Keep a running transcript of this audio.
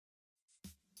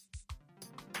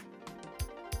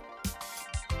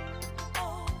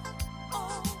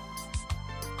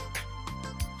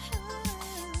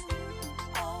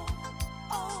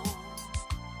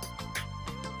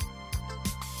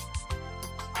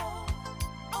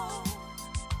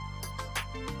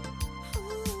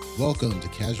Welcome to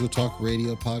Casual Talk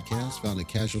Radio podcast found at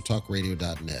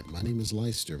casualtalkradio.net. My name is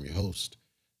Leister, I'm your host.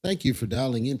 Thank you for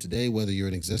dialing in today, whether you're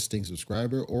an existing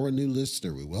subscriber or a new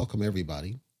listener. We welcome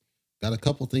everybody. Got a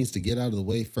couple things to get out of the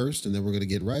way first, and then we're going to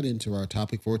get right into our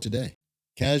topic for today.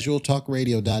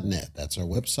 Casualtalkradio.net. That's our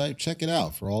website. Check it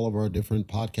out for all of our different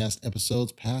podcast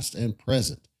episodes, past and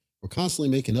present. We're constantly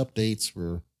making updates.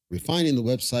 We're refining the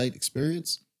website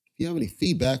experience. If you have any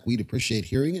feedback, we'd appreciate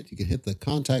hearing it. You can hit the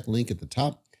contact link at the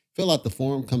top, fill out the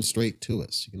form, come straight to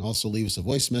us. You can also leave us a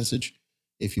voice message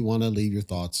if you want to leave your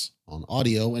thoughts on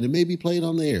audio, and it may be played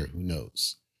on the air. Who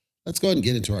knows? Let's go ahead and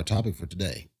get into our topic for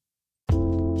today.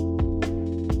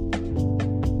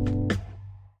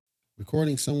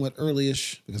 Recording somewhat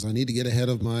early-ish because I need to get ahead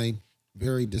of my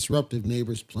very disruptive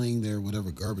neighbors playing their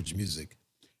whatever garbage music.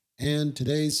 And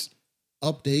today's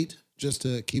update, just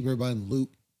to keep everybody in the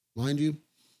loop, mind you,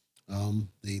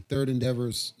 the third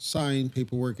endeavor's signed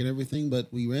paperwork and everything, but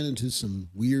we ran into some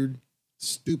weird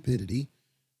stupidity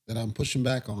that I'm pushing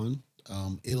back on.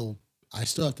 I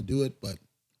still have to do it, but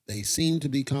they seem to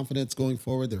be confident it's going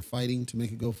forward. They're fighting to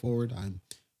make it go forward. I'm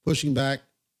pushing back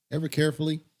ever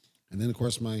carefully. And then, of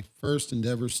course, my first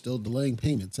endeavor is still delaying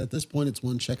payments. At this point, it's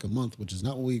one check a month, which is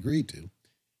not what we agreed to.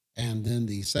 And then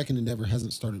the second endeavor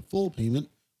hasn't started full payment,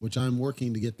 which I'm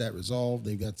working to get that resolved.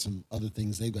 They've got some other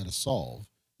things they've got to solve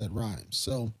that rhymes.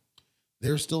 So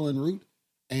they're still en route.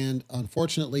 And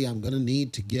unfortunately, I'm going to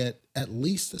need to get at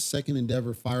least the second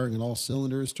endeavor firing on all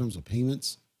cylinders in terms of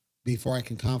payments before I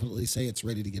can confidently say it's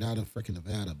ready to get out of frickin'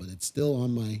 Nevada. But it's still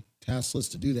on my task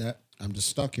list to do that. I'm just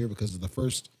stuck here because of the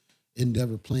first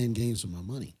endeavor playing games with my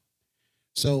money.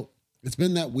 So it's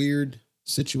been that weird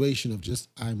situation of just,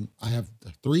 I have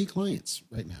 3 clients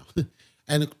right now.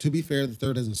 And to be fair, the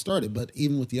third hasn't started, but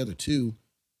even with the other 2,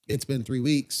 it's been 3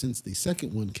 weeks since the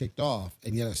second one kicked off,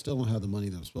 and yet I still don't have the money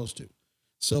that I'm supposed to.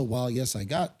 So while, yes, I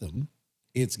got them,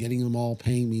 it's getting them all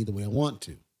paying me the way I want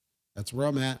to. That's where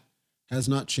I'm at. Has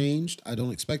not changed. I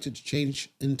don't expect it to change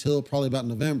until probably about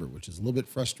November, which is a little bit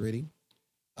frustrating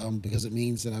because it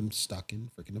means that I'm stuck in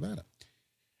freaking Nevada.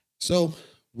 So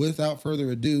without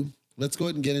further ado, let's go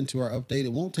ahead and get into our update.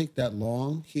 It won't take that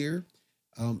long here.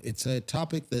 It's a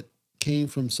topic that came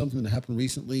from something that happened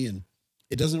recently, and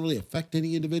it doesn't really affect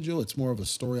any individual. It's more of a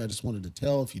story I just wanted to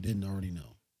tell if you didn't already know.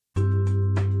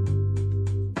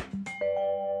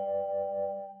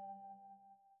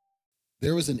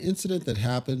 There was an incident that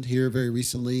happened here very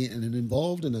recently, and it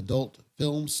involved an adult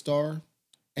film star.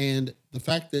 And the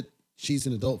fact that she's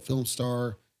an adult film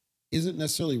star isn't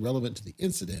necessarily relevant to the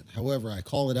incident. However, I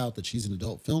call it out that she's an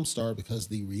adult film star because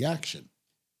the reaction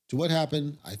to what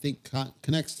happened, I think,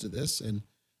 connects to this. And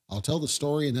I'll tell the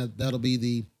story, and that'll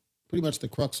be pretty much the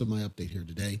crux of my update here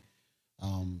today.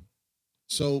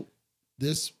 So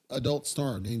this adult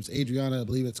star, name's Adriana, I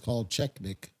believe it's called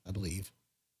Chechnik, I believe.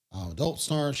 Adult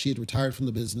star, she had retired from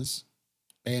the business,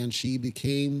 and she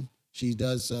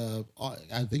does,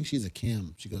 I think she's a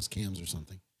cam. She goes cams or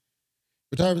something.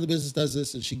 Retired from the business, does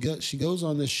this, and she goes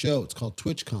on this show. It's called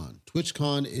TwitchCon.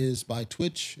 TwitchCon is by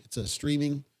Twitch. It's a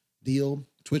streaming deal.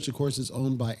 Twitch, of course, is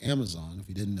owned by Amazon, if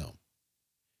you didn't know.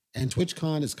 And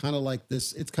TwitchCon is kind of like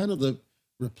this. It's kind of the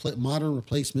modern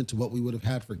replacement to what we would have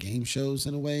had for game shows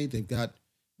in a way. They've got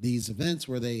these events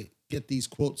where they get these,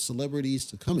 quote, celebrities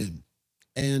to come in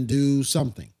and do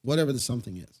something, whatever the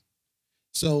something is.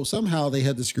 So somehow they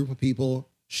had this group of people,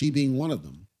 she being one of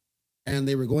them, and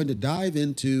they were going to dive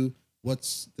into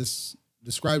what's this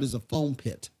described as a foam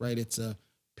pit, right? It's a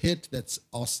pit that's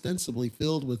ostensibly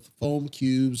filled with foam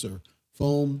cubes or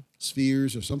foam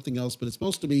spheres or something else, but it's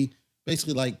supposed to be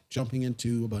basically like jumping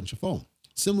into a bunch of foam,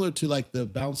 similar to like the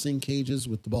bouncing cages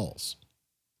with the balls.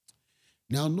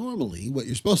 Now, normally what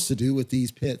you're supposed to do with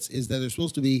these pits is that they're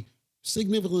supposed to be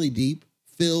significantly deep,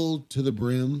 filled to the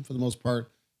brim for the most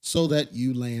part, so that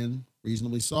you land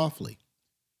reasonably softly.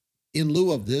 In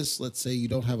lieu of this, let's say you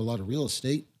don't have a lot of real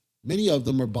estate. Many of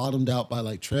them are bottomed out by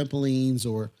like trampolines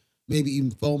or maybe even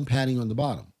foam padding on the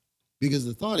bottom. Because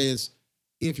the thought is,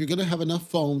 if you're going to have enough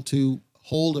foam to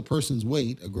hold a person's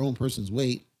weight, a grown person's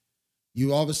weight,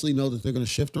 you obviously know that they're going to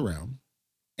shift around.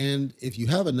 And if you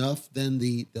have enough, then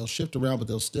they'll shift around, but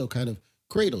they'll still kind of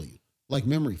cradle you like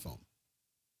memory foam.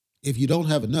 If you don't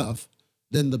have enough,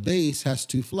 then the base has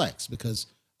to flex because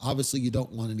obviously you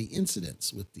don't want any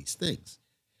incidents with these things.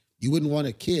 You wouldn't want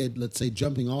a kid, let's say,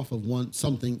 jumping off of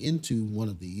something into one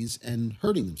of these and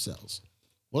hurting themselves.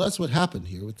 Well, that's what happened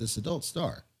here with this adult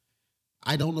star.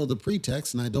 I don't know the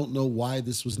pretext, and I don't know why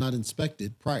this was not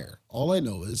inspected prior. All I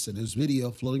know is, and there's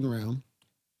video floating around,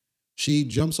 she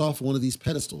jumps off one of these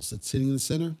pedestals that's sitting in the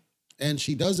center, and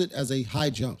she does it as a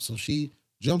high jump. So she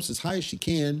jumps as high as she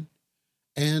can,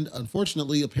 And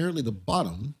unfortunately, apparently the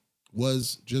bottom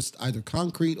was just either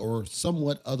concrete or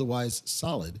somewhat otherwise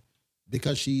solid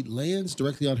because she lands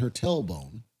directly on her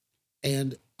tailbone.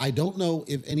 And I don't know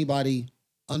if anybody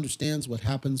understands what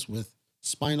happens with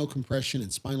spinal compression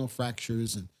and spinal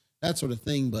fractures and that sort of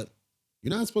thing, but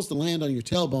you're not supposed to land on your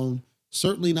tailbone,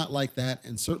 certainly not like that,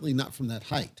 and certainly not from that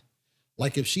height.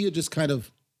 Like if she had just kind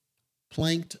of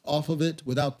planked off of it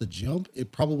without the jump,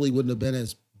 it probably wouldn't have been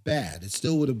as bad. It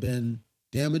still would have been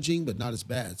damaging, but not as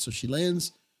bad. So she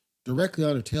lands directly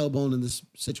on her tailbone in this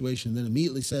situation, then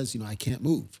immediately says, I can't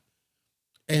move.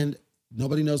 And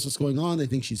nobody knows what's going on. They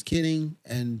think she's kidding,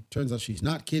 and turns out she's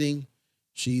not kidding.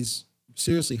 She's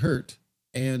seriously hurt,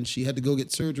 and she had to go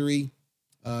get surgery.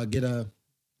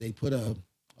 They put a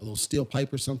little steel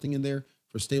pipe or something in there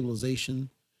for stabilization.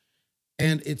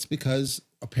 And it's because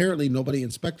apparently nobody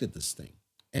inspected this thing.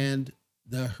 And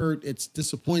it's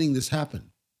disappointing this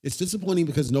happened. It's disappointing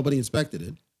because nobody inspected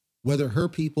it, whether her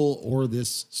people or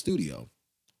this studio.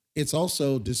 It's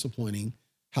also disappointing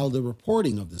how the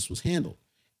reporting of this was handled.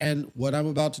 And what I'm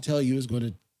about to tell you is going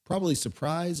to probably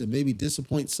surprise and maybe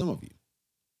disappoint some of you.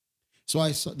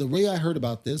 So the way I heard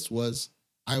about this was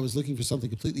I was looking for something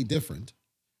completely different,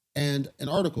 and an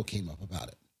article came up about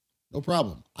it. No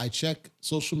problem. I check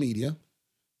social media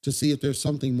to see if there's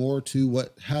something more to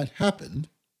what had happened.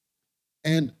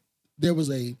 And there's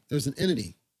an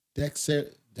entity,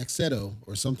 Dexeto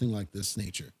or something like this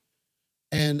nature.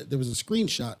 And there was a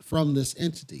screenshot from this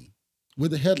entity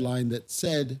with a headline that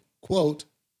said, quote,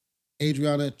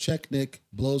 Adriana Chechnik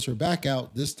blows her back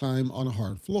out, this time on a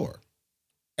hard floor.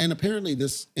 And apparently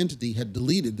this entity had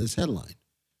deleted this headline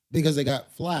because they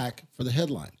got flack for the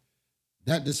headline.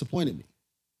 That disappointed me.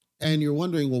 And you're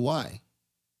wondering, well, why?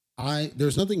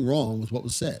 There's nothing wrong with what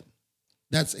was said.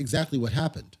 That's exactly what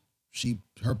happened.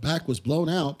 Her back was blown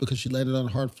out because she landed on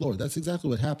a hard floor. That's exactly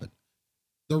what happened.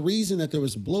 The reason that there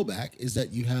was a blowback is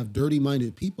that you have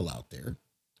dirty-minded people out there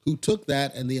who took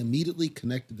that and they immediately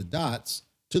connected the dots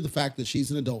to the fact that she's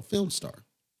an adult film star.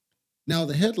 Now,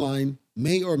 the headline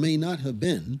may or may not have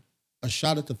been a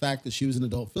shot at the fact that she was an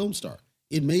adult film star.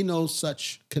 It made no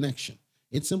such connection.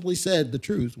 It simply said the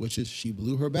truth, which is she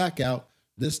blew her back out,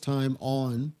 this time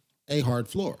on a hard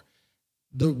floor.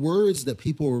 The words that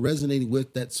people were resonating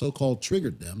with that so-called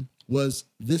triggered them was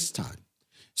this time.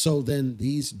 So then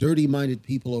these dirty-minded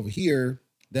people over here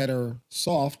that are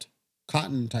soft,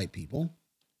 cotton type people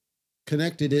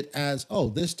connected it as, oh,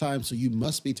 this time, so you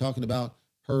must be talking about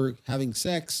her having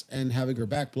sex and having her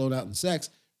back blown out in sex,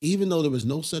 even though there was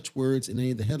no such words in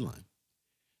any of the headline.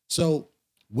 So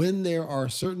when there are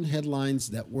certain headlines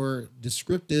that were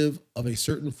descriptive of a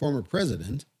certain former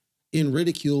president in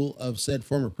ridicule of said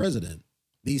former president,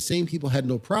 these same people had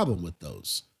no problem with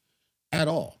those at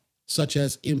all, such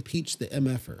as impeach the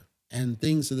MFer and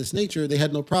things of this nature. They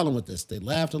had no problem with this. They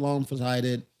laughed alongside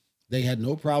it. They had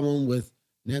no problem with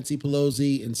Nancy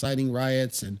Pelosi inciting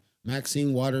riots and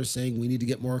Maxine Waters saying we need to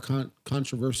get more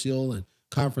controversial and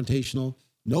confrontational.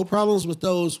 No problems with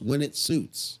those when it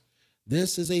suits.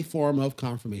 This is a form of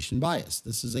confirmation bias.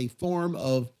 This is a form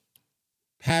of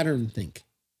pattern think,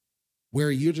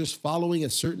 where you're just following a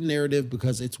certain narrative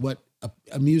because it's what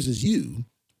amuses you,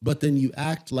 but then you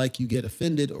act like you get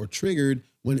offended or triggered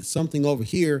when it's something over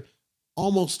here,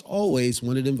 almost always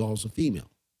when it involves a female.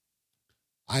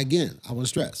 I want to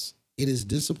stress, it is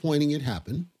disappointing it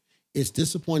happened. It's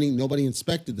disappointing nobody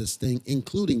inspected this thing,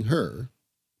 including her,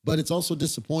 but it's also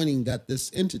disappointing that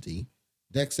this entity,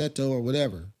 Dexeto or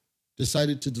whatever,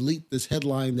 decided to delete this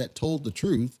headline that told the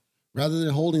truth rather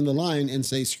than holding the line and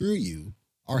say, screw you.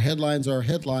 Our headlines are our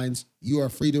headlines. You are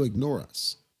free to ignore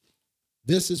us.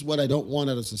 This is what I don't want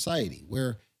out of society,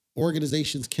 where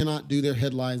organizations cannot do their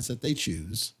headlines that they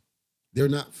choose. They're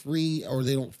not free, or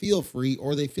they don't feel free,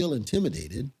 or they feel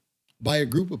intimidated by a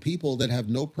group of people that have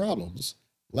no problems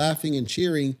laughing and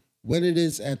cheering when it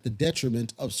is at the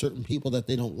detriment of certain people that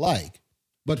they don't like.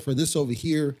 But for this over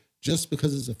here, just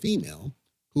because it's a female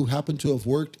who happened to have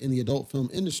worked in the adult film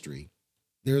industry,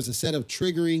 there is a set of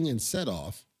triggering and set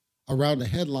off around a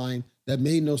headline that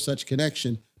made no such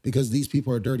connection because these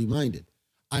people are dirty-minded.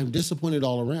 I'm disappointed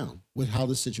all around with how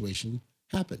this situation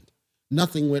happened.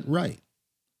 Nothing went right.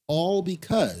 All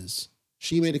because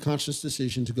she made a conscious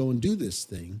decision to go and do this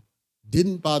thing,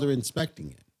 didn't bother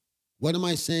inspecting it. What am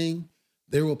I saying?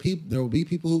 There will be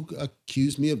people who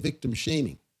accuse me of victim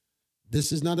shaming.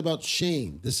 This is not about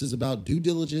shame. This is about due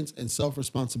diligence and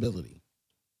self-responsibility.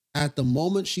 At the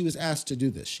moment she was asked to do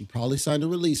this, she probably signed a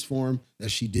release form that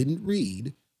she didn't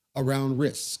read around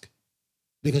risk,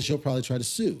 because she'll probably try to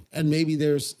sue. And maybe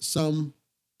there's some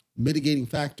mitigating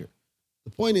factor.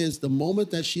 The point is, the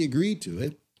moment that she agreed to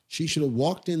it, she should have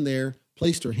walked in there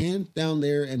placed her hand down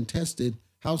there and tested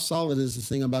how solid is this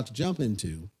thing I'm about to jump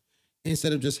into,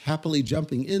 instead of just happily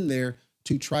jumping in there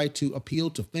to try to appeal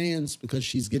to fans because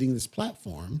she's getting this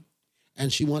platform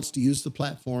and she wants to use the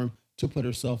platform to put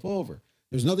herself over.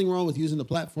 There's nothing wrong with using the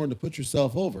platform to put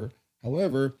yourself over.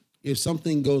 However, if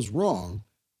something goes wrong,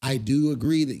 I do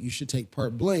agree that you should take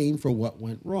part blame for what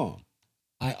went wrong.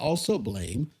 I also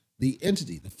blame the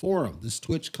entity, the forum, this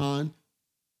TwitchCon,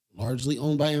 largely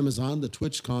owned by Amazon, the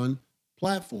TwitchCon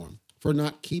platform, for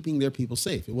not keeping their people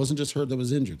safe. It wasn't just her that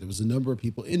was injured. There was a number of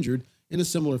people injured in a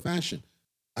similar fashion.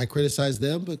 I criticize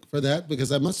them for that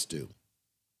because I must do.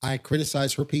 I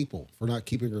criticize her people for not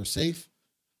keeping her safe.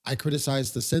 I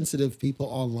criticize the sensitive people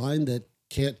online that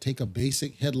can't take a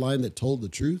basic headline that told the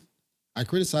truth. I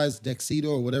criticize Dexito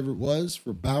or whatever it was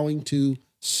for bowing to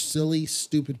silly,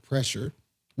 stupid pressure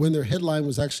when their headline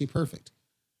was actually perfect.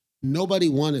 Nobody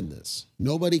won in this.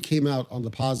 Nobody came out on the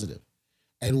positive.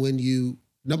 And when you,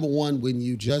 number one, when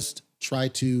you just try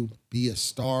to be a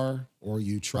star or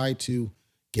you try to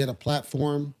get a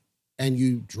platform and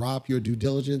you drop your due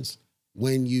diligence,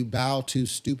 when you bow to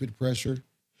stupid pressure,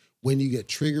 when you get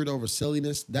triggered over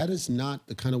silliness, that is not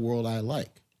the kind of world I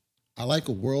like. I like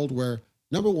a world where,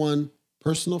 number one,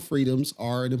 personal freedoms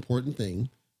are an important thing.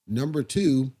 Number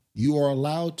two, you are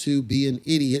allowed to be an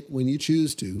idiot when you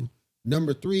choose to.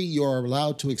 Number three, you are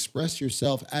allowed to express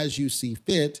yourself as you see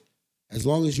fit, as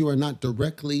long as you are not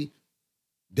directly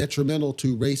detrimental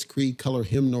to race, creed, color,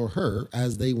 him, nor her,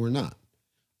 as they were not.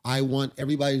 I want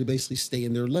everybody to basically stay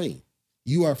in their lane.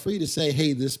 You are free to say,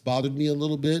 hey, this bothered me a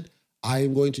little bit. I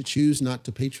am going to choose not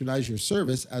to patronize your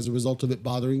service as a result of it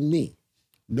bothering me.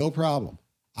 No problem.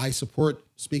 I support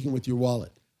speaking with your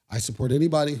wallet. I support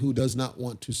anybody who does not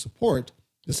want to support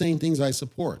the same things I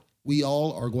support. We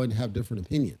all are going to have different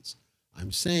opinions.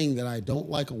 I'm saying that I don't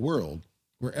like a world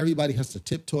where everybody has to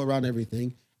tiptoe around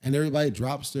everything and everybody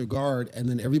drops their guard and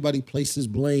then everybody places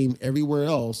blame everywhere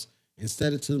else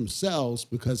instead of to themselves,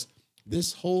 because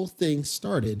this whole thing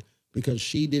started because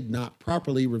she did not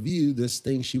properly review this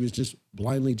thing she was just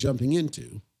blindly jumping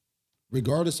into.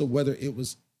 Regardless of whether it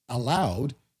was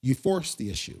allowed, you forced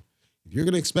the issue. If you're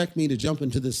going to expect me to jump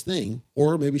into this thing,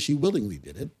 or maybe she willingly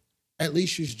did it, at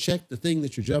least you should check the thing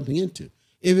that you're jumping into.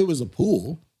 If it was a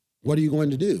pool, what are you going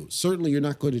to do? Certainly you're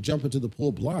not going to jump into the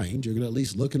pool blind. You're going to at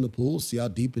least look in the pool, see how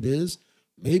deep it is.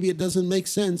 Maybe it doesn't make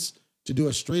sense to do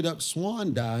a straight up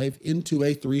swan dive into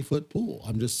a 3-foot pool.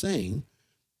 I'm just saying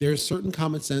there's certain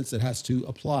common sense that has to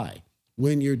apply.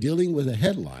 When you're dealing with a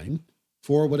headline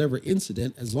for whatever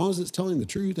incident, as long as it's telling the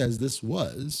truth, as this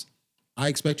was, I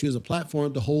expect you as a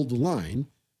platform to hold the line.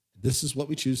 This is what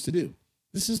we choose to do.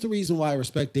 This is the reason why I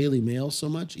respect Daily Mail so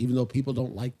much, even though people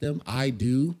don't like them. I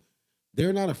do.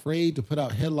 They're not afraid to put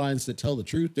out headlines that tell the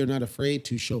truth. They're not afraid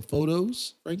to show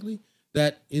photos, frankly,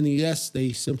 that in the US,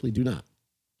 they simply do not.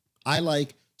 I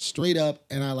like straight up,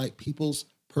 and I like people's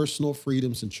personal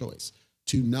freedoms and choice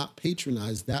to not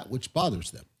patronize that which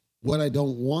bothers them. What I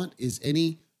don't want is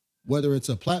any, whether it's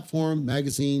a platform,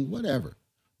 magazine, whatever,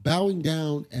 bowing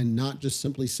down and not just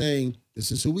simply saying,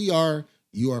 this is who we are.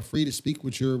 You are free to speak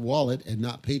with your wallet and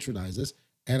not patronize us.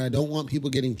 And I don't want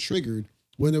people getting triggered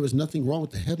when there was nothing wrong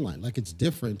with the headline. Like, it's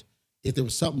different if there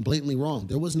was something blatantly wrong.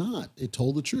 There was not. It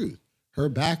told the truth. Her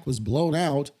back was blown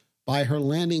out by her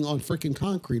landing on freaking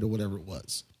concrete or whatever it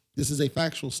was. This is a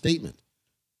factual statement.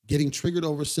 Getting triggered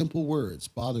over simple words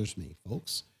bothers me,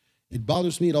 folks. It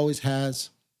bothers me. It always has.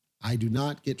 I do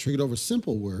not get triggered over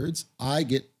simple words. I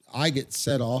get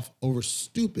set off over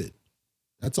stupid.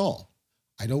 That's all.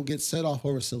 I don't get set off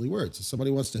over silly words. If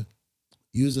somebody wants to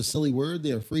use a silly word,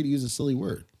 they are free to use a silly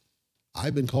word.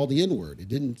 I've been called the N-word. It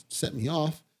didn't set me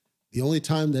off. The only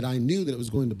time that I knew that it was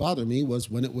going to bother me was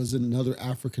when it was another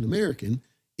African-American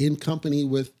in company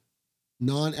with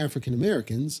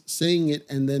non-African-Americans saying it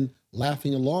and then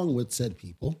laughing along with said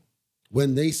people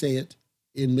when they say it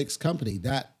in mixed company.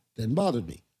 That then bothered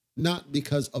me. Not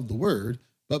because of the word,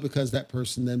 but because that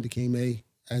person then became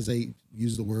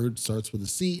use the word, starts with a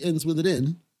C, ends with an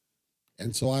N.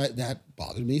 And so that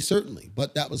bothered me, certainly.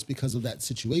 But that was because of that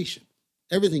situation.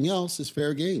 Everything else is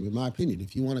fair game, in my opinion.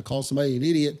 If you want to call somebody an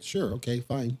idiot, sure, okay,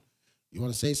 fine. You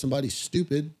want to say somebody's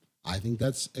stupid, I think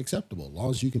that's acceptable, as long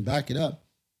as you can back it up.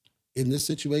 In this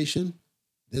situation,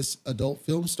 this adult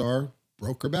film star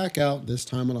broke her back out, this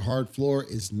time on a hard floor,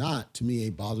 is not, to me,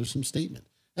 a bothersome statement.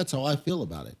 That's how I feel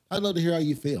about it. I'd love to hear how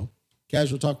you feel.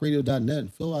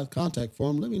 CasualTalkRadio.net, fill out a contact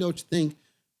form. Let me know what you think,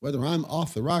 whether I'm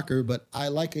off the rocker, but I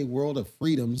like a world of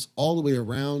freedoms all the way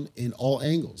around in all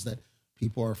angles, that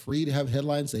people are free to have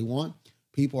headlines they want.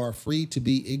 People are free to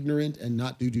be ignorant and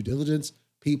not do due diligence.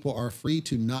 People are free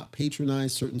to not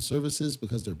patronize certain services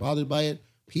because they're bothered by it.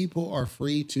 people are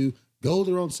free to go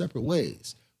their own separate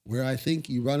ways. Where I think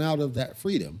you run out of that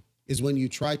freedom is when you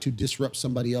try to disrupt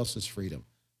somebody else's freedom.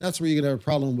 That's where you're going to have a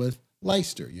problem with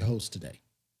Leister, your host today.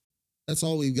 That's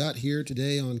all we've got here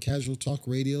today on Casual Talk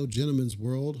Radio, Gentleman's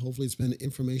World. Hopefully it's been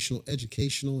informational,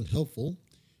 educational, and helpful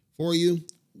for you.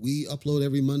 We upload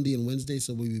every Monday and Wednesday,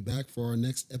 so we'll be back for our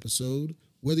next episode.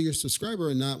 Whether you're a subscriber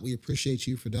or not, we appreciate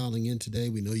you for dialing in today.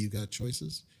 We know you got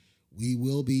choices. We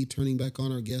will be turning back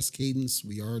on our guest cadence.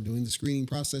 We are doing the screening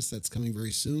process. That's coming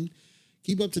very soon.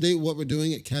 Keep up to date with what we're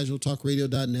doing at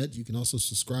casualtalkradio.net. You can also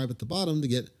subscribe at the bottom to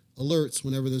get alerts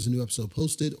whenever there's a new episode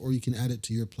posted, or you can add it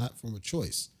to your platform of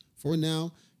choice. For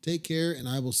now, take care, and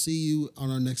I will see you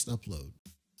on our next upload.